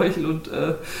mit Schnorchel und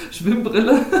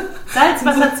Schwimmbrille.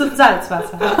 Salzwasser zu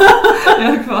Salzwasser.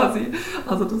 Ja, quasi.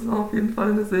 Also das war auf jeden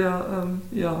Fall eine sehr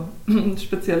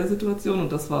spezielle Situation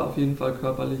und das war auf jeden Fall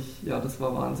körperlich, ja, das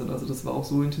war Wahnsinn. Also das war auch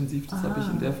so intensiv, das habe ich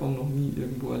in der Form noch nie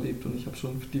irgendwo erlebt und ich habe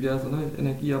schon diverse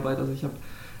Energiearbeit, also ich habe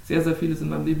sehr, sehr vieles in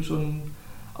meinem Leben schon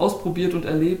ausprobiert und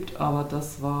erlebt, aber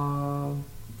das war,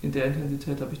 in der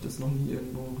Intensität habe ich das noch nie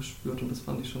irgendwo gespürt und das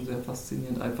fand ich schon sehr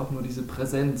faszinierend. Einfach nur diese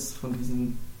Präsenz von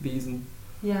diesen Wesen.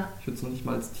 Ja. Ich würde es noch nicht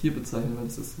mal als Tier bezeichnen, weil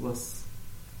es ist sowas,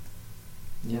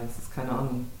 ja, es ist keine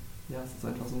Ahnung, ja, es ist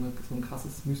einfach so ein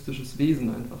krasses, mystisches Wesen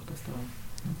einfach, das da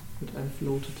mit einem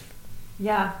floatet.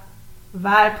 Ja,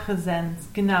 Wahlpräsenz,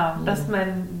 genau. Das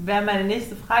wäre meine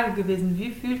nächste Frage gewesen.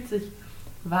 Wie fühlt sich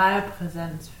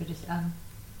Wahlpräsenz für dich an?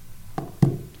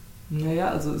 Naja,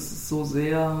 also es ist so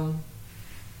sehr,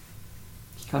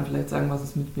 ich kann vielleicht sagen, was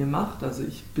es mit mir macht. Also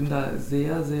ich bin da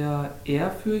sehr, sehr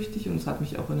ehrfürchtig und es hat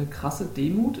mich auch in eine krasse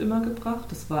Demut immer gebracht.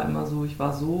 Das war immer so, ich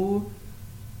war so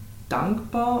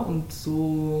dankbar und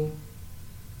so,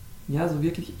 ja, so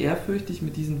wirklich ehrfürchtig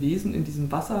mit diesen Wesen in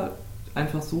diesem Wasser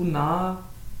einfach so nah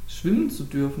schwimmen zu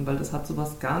dürfen, weil das hat so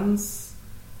was ganz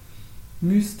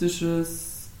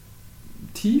Mystisches,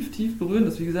 tief, tief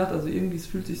Berührendes. Wie gesagt, also irgendwie, es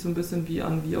fühlt sich so ein bisschen wie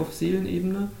auf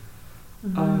Seelenebene.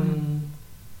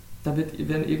 Da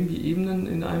werden irgendwie Ebenen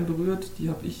in einem berührt, die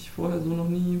habe ich vorher so noch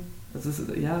nie. Es ist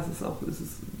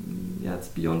it's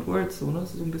beyond words, so, ne?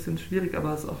 Das ist so ein bisschen schwierig,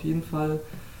 aber es ist auf jeden Fall,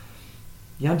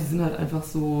 ja, die sind halt einfach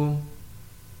so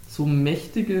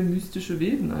mächtige, mystische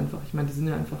Wesen einfach. Ich meine, die sind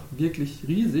ja einfach wirklich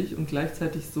riesig und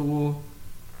gleichzeitig so,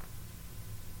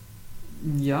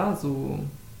 ja, so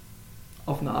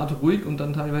auf eine Art ruhig und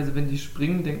dann teilweise, wenn die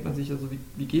springen, denkt man sich, also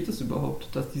wie geht es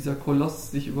überhaupt, dass dieser Koloss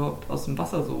sich überhaupt aus dem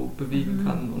Wasser so bewegen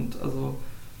kann und also,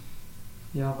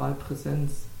 ja,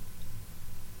 Wahlpräsenz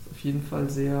ist auf jeden Fall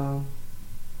sehr,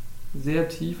 sehr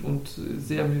tief und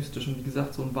sehr mystisch und wie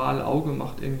gesagt, so ein Walauge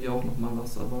macht irgendwie auch nochmal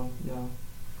was, aber ja.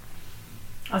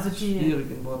 Also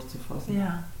schwierig in Worte zu fassen.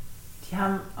 Ja, die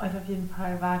haben euch auf jeden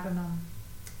Fall wahrgenommen.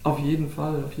 Auf jeden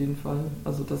Fall.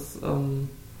 Also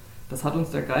das hat uns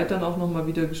der Guide dann auch nochmal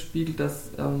wieder gespiegelt, dass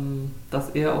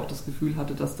er auch das Gefühl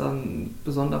hatte, dass da ein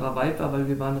besonderer Vibe war,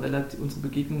 weil unsere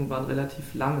Begegnungen waren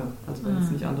relativ lange, also wenn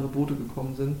jetzt nicht andere Boote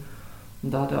gekommen sind.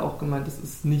 Und da hat er auch gemeint, das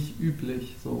ist nicht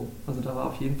üblich. So. Also da war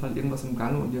auf jeden Fall irgendwas im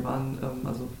Gange und wir waren,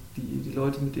 also die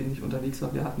Leute, mit denen ich unterwegs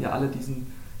war, wir hatten ja alle diesen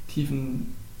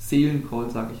tiefen Seelencall,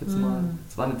 sage ich jetzt mal.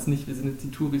 Es waren jetzt nicht, wir sind jetzt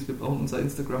die Touris, wir brauchen unser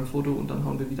Instagram-Foto und dann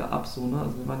hauen wir wieder ab. So, ne?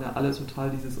 Also wir waren ja alle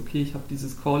total okay, ich habe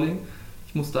dieses Calling,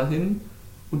 ich muss da hin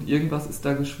und irgendwas ist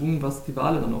da geschwungen, was die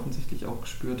Wale dann offensichtlich auch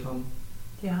gespürt haben.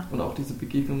 Ja. Und auch diese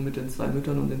Begegnung mit den 2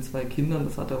 Müttern und den 2 Kindern,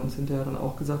 das hat er uns hinterher dann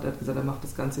auch gesagt. Er hat gesagt, er macht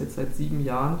das Ganze jetzt seit 7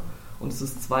 Jahren und es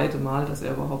ist das 2. Mal, dass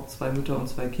er überhaupt 2 Mütter und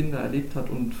 2 Kinder erlebt hat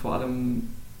und vor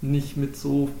allem nicht mit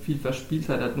so viel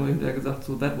Verspieltheit. Er hat nur hinterher gesagt,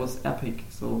 so, that was epic.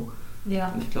 So. Ja.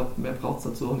 Und ich glaube, mehr braucht es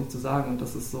dazu auch nicht zu sagen. Und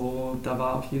das ist so, da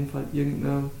war auf jeden Fall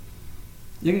irgendeine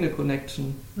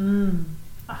Connection.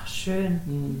 Ach,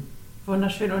 schön.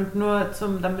 Wunderschön. Und nur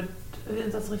damit wir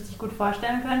uns das richtig gut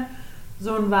vorstellen können,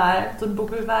 so ein Wal, so ein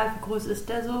Buckelwal, wie groß ist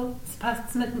der so? Passt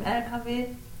es mit dem LKW?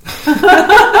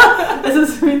 Es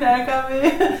ist wie ein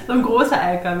LKW, so ein großer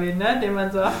LKW, ne, den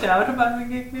man so auf der Autobahn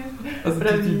begegnet. Also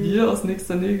die wir aus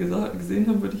nächster Nähe gesehen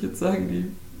haben, würde ich jetzt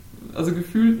sagen, also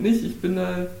gefühlt nicht. Ich bin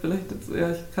da vielleicht jetzt,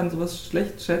 ja, ich kann sowas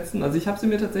schlecht schätzen. Also ich habe sie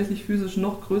mir tatsächlich physisch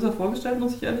noch größer vorgestellt,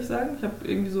 muss ich ehrlich sagen. Ich habe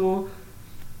irgendwie so,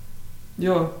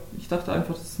 ja, ich dachte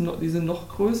einfach, die sind noch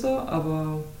größer,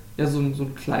 aber ja, so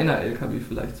ein kleiner LKW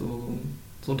vielleicht, so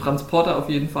ein Transporter auf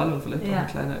jeden Fall und vielleicht auch ein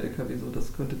kleiner LKW, so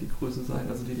das könnte die Größe sein,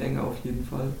 also die Länge auf jeden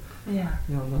Fall. Ja.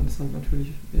 Ja, und dann ist halt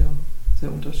natürlich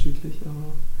sehr unterschiedlich,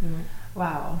 aber ja.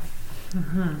 Wow.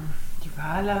 Die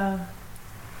Wale.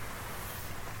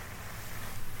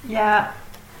 Ja,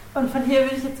 und von hier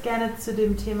würde ich jetzt gerne zu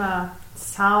dem Thema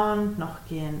Sound noch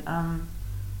gehen.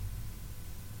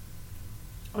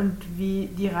 Und wie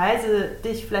die Reise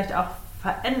dich vielleicht auch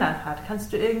verändert hat.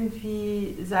 Kannst du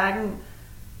irgendwie sagen,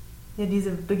 ja,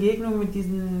 diese Begegnung mit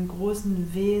diesen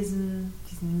großen Wesen,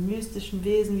 diesen mystischen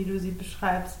Wesen, wie du sie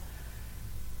beschreibst,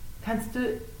 kannst du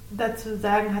dazu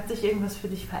sagen, hat sich irgendwas für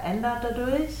dich verändert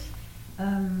dadurch?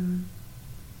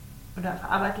 Oder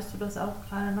verarbeitest du das auch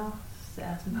gerade noch? ist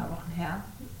erst ein paar Wochen her.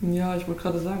 Ja, ich wollte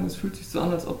gerade sagen, es fühlt sich so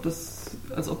an, als ob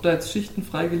da jetzt Schichten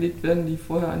freigelegt werden, die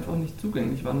vorher einfach nicht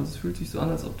zugänglich waren. Also es fühlt sich so an,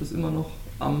 als ob das immer noch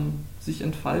am sich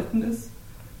entfalten ist.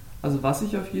 Also was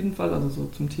ich auf jeden Fall, also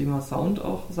so zum Thema Sound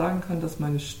auch sagen kann, dass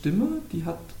meine Stimme, die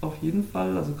hat auf jeden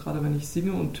Fall, also gerade wenn ich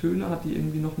singe und töne, hat die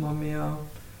irgendwie nochmal mehr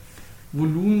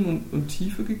Volumen und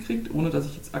Tiefe gekriegt, ohne dass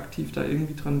ich jetzt aktiv da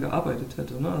irgendwie dran gearbeitet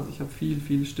hätte. Ne? Also ich habe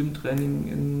viel Stimmtraining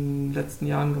in den letzten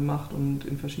Jahren gemacht und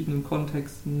in verschiedenen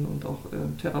Kontexten und auch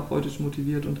therapeutisch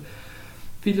motiviert und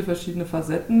viele verschiedene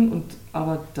Facetten.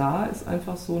 Aber da ist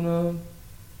einfach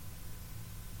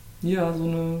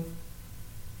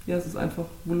es ist einfach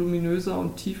voluminöser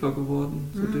und tiefer geworden,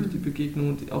 so durch die Begegnung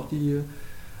und auch die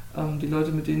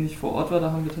Leute, mit denen ich vor Ort war,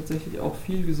 da haben wir tatsächlich auch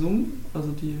viel gesungen.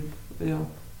 Also die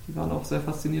waren auch sehr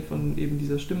fasziniert von eben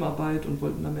dieser Stimmarbeit und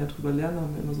wollten da mehr drüber lernen,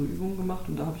 haben wir immer so Übungen gemacht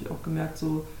und da habe ich auch gemerkt,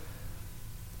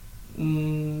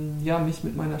 mich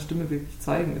mit meiner Stimme wirklich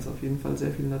zeigen ist auf jeden Fall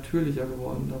sehr viel natürlicher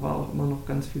geworden. Da war auch immer noch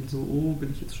ganz viel so,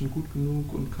 bin ich jetzt schon gut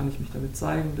genug und kann ich mich damit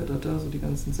zeigen, so die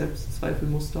ganzen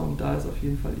Selbstzweifelmuster und da ist auf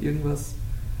jeden Fall irgendwas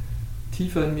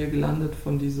tiefer in mir gelandet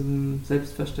von diesem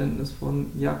Selbstverständnis von,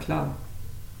 ja klar,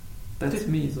 that's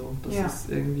me, so. Das ist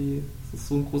irgendwie, das ist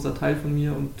so ein großer Teil von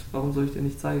mir und warum soll ich dir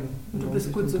nicht zeigen? Du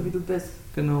bist gut so, wie du bist.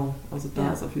 Genau, also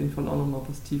da ist auf jeden Fall auch nochmal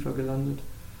was tiefer gelandet.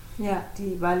 Ja,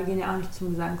 die Wale gehen ja auch nicht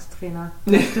zum Gesangstrainer,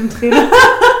 Stimmtrainer.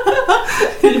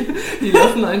 die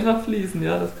lassen einfach fließen,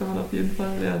 ja, das kann man auf jeden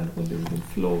Fall lernen von dem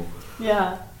Flow.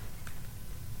 Ja.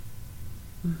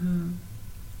 Mhm.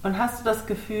 Und hast du das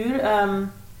Gefühl,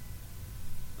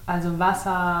 also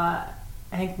Wasser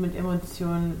hängt mit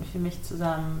Emotionen für mich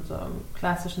zusammen, so im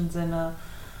klassischen Sinne.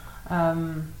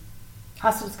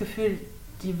 Hast du das Gefühl,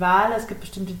 die Wale, es gibt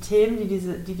bestimmte Themen,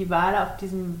 die Wale auf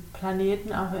diesem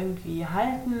Planeten auch irgendwie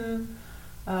halten,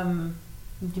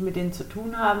 die mit denen zu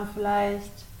tun haben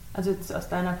vielleicht? Also jetzt aus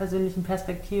deiner persönlichen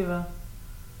Perspektive.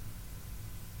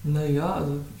 Naja,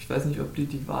 also ich weiß nicht, ob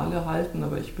die Wale halten,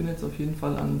 aber ich bin jetzt auf jeden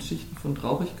Fall an Schichten von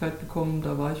Traurigkeit gekommen,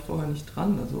 da war ich vorher nicht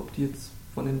dran. Also ob die jetzt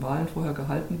von den Walen vorher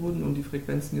gehalten wurden und die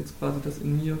Frequenzen jetzt quasi das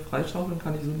in mir freischaufeln,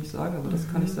 kann ich so nicht sagen, aber das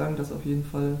kann ich sagen, dass auf jeden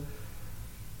Fall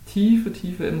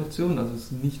tiefe Emotionen, also es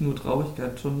ist nicht nur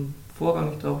Traurigkeit, schon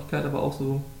vorrangig Traurigkeit, aber auch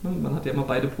so, ne, man hat ja immer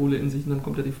beide Pole in sich und dann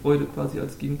kommt ja die Freude quasi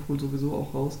als Gegenpol sowieso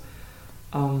auch raus.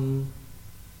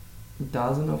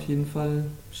 Da sind auf jeden Fall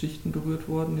Schichten berührt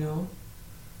worden, ja.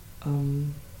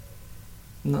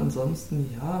 Und ansonsten,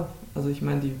 ja, also ich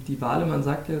meine, die Wale, man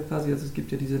sagt ja quasi, also es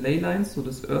gibt ja diese Leylines, so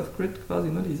das Earth Grid quasi,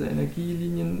 ne, diese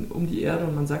Energielinien um die Erde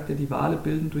und man sagt ja, die Wale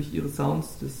bilden durch ihre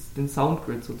Sounds den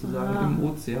Soundgrid sozusagen im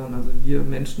Ozean. Also wir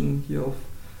Menschen hier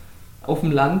auf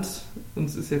dem Land,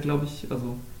 uns ist ja, glaube ich,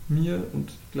 also mir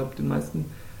und ich glaube den meisten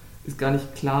ist gar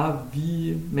nicht klar,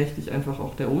 wie mächtig einfach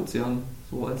auch der Ozean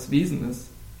so als Wesen ist.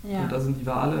 Ja. Und da sind die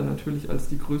Wale natürlich als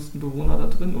die größten Bewohner da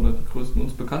drin oder die größten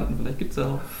uns Bekannten. Vielleicht gibt es ja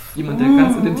noch jemand, der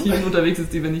ganz in den Tieren unterwegs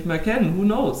ist, die wir nicht mehr kennen. Who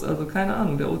knows? Also keine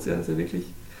Ahnung. Der Ozean ist ja wirklich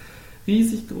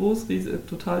riesig groß,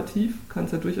 total tief. Kann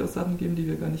es ja durchaus Sachen geben, die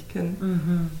wir gar nicht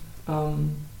kennen.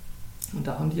 Und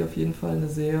da haben die auf jeden Fall eine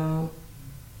sehr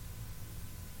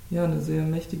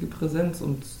mächtige Präsenz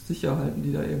und sicher halten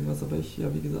die da irgendwas. Aber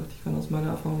wie gesagt, ich kann aus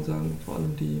meiner Erfahrung sagen, vor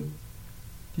allem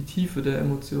die Tiefe der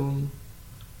Emotionen.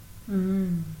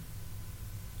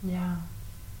 Ja,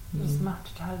 das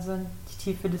macht total Sinn. Die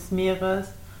Tiefe des Meeres,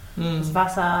 das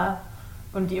Wasser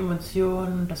und die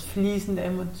Emotionen, das Fließen der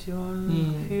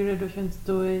Emotionen, Gefühle durch uns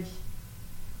durch.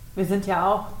 Wir sind ja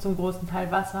auch zum großen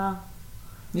Teil Wasser.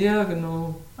 Ja,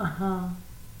 genau. Aha.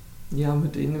 Ja,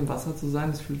 mit denen im Wasser zu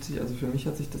sein, das fühlt sich, also für mich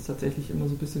hat sich das tatsächlich immer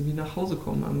so ein bisschen wie nach Hause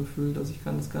kommen angefühlt. Also ich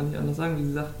kann das gar nicht anders sagen. Wie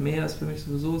gesagt, Meer ist für mich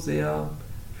sowieso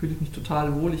fühle ich mich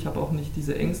total wohl. Ich habe auch nicht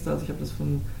diese Ängste, also ich habe das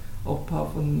auch ein paar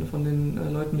von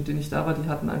den Leuten, mit denen ich da war, die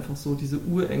hatten einfach so diese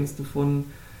Urängste von,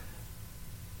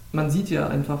 man sieht ja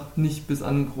einfach nicht bis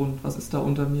an den Grund, was ist da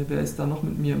unter mir, wer ist da noch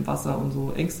mit mir im Wasser und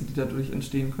so Ängste, die dadurch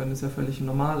entstehen können, ist ja völlig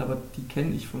normal, aber die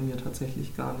kenne ich von mir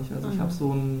tatsächlich gar nicht. Also ich habe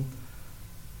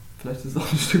vielleicht ist es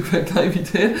auch ein Stück weit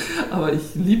Naivität, aber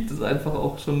ich liebe das einfach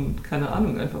auch schon, keine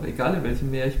Ahnung, einfach egal in welchem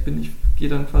Meer ich bin, ich gehe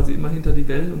dann quasi immer hinter die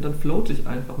Wellen und dann floate ich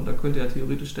einfach und da könnte ja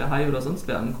theoretisch der Hai oder sonst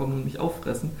wer ankommen und mich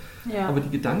auffressen, aber die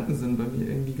Gedanken sind bei mir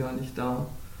irgendwie gar nicht da.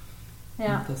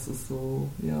 Ja. Und das ist so,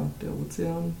 ja, der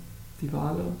Ozean, die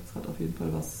Wale, das hat auf jeden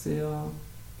Fall was sehr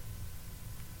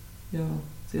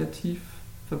tief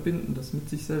Verbindendes mit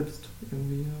sich selbst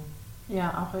irgendwie, ja.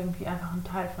 Ja, auch irgendwie einfach ein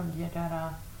Teil von dir, der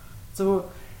da so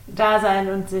da sein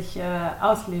und sich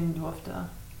ausleben durfte.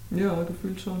 Ja,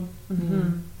 gefühlt schon.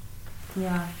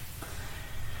 Ja.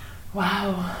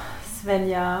 Wow,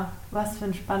 Svenja, was für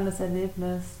ein spannendes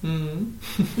Erlebnis.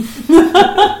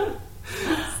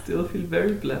 still feel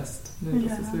very blessed. Nee,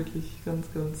 das Ja. ist wirklich ganz,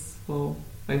 ganz wow,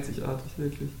 einzigartig,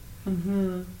 wirklich.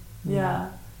 Ja,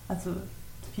 also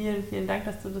vielen, vielen Dank,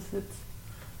 dass du das jetzt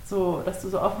dass du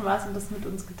so offen warst und das mit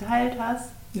uns geteilt hast.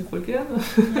 Ja, voll gerne.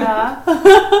 Ja.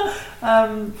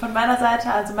 Von meiner Seite,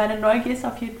 also meine Neugier ist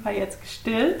auf jeden Fall jetzt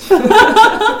gestillt.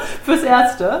 Fürs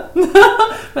Erste.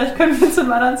 Vielleicht können wir zu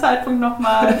einem anderen Zeitpunkt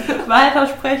nochmal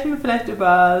weitersprechen. Vielleicht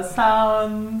über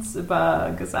Sounds,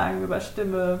 über Gesang, über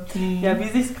Stimme. Ja, wie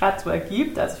sich es gerade so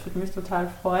ergibt. Also ich würde mich total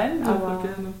freuen. Ja, Aber, voll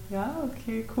gerne. Ja,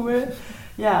 okay, cool.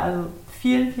 Ja, also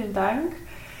vielen, vielen Dank.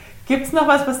 Gibt es noch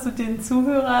was du den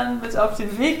Zuhörern mit auf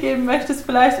den Weg geben möchtest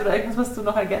vielleicht? Oder irgendwas, was du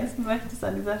noch ergänzen möchtest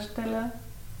an dieser Stelle?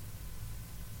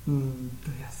 Ja,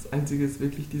 das Einzige ist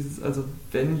wirklich also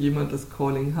wenn jemand das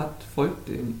Calling hat, folgt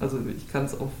dem. Also ich kann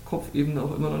es auf Kopfebene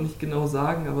auch immer noch nicht genau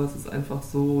sagen, aber es ist einfach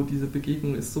so, diese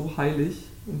Begegnung ist so heilig.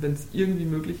 Und wenn es irgendwie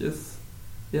möglich ist,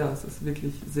 ja, es ist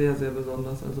wirklich sehr, sehr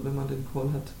besonders. Also wenn man den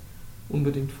Call hat,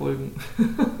 unbedingt folgen.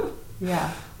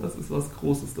 Ja. Das ist was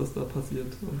Großes, das da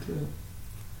passiert. Und ja.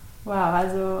 Wow,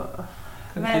 also...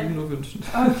 Kann ich jedem nur wünschen.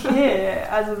 Okay,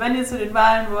 also wenn ihr zu den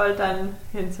Wahlen wollt, dann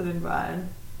hin zu den Wahlen.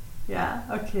 Ja,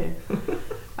 okay.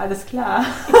 Alles klar.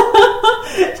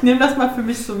 Ich nehme das mal für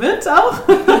mich so mit auch.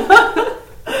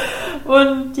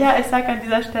 Und ja, ich sage an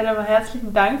dieser Stelle mal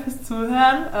herzlichen Dank fürs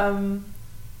Zuhören.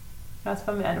 Es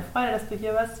war mir eine Freude, dass du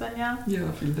hier warst, Svenja. Ja,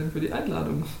 vielen Dank für die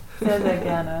Einladung. Sehr, sehr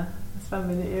gerne. Das war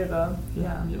mir eine Ehre.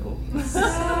 Ja, mir auch.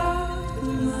 Sadness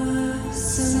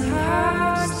and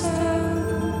heartache.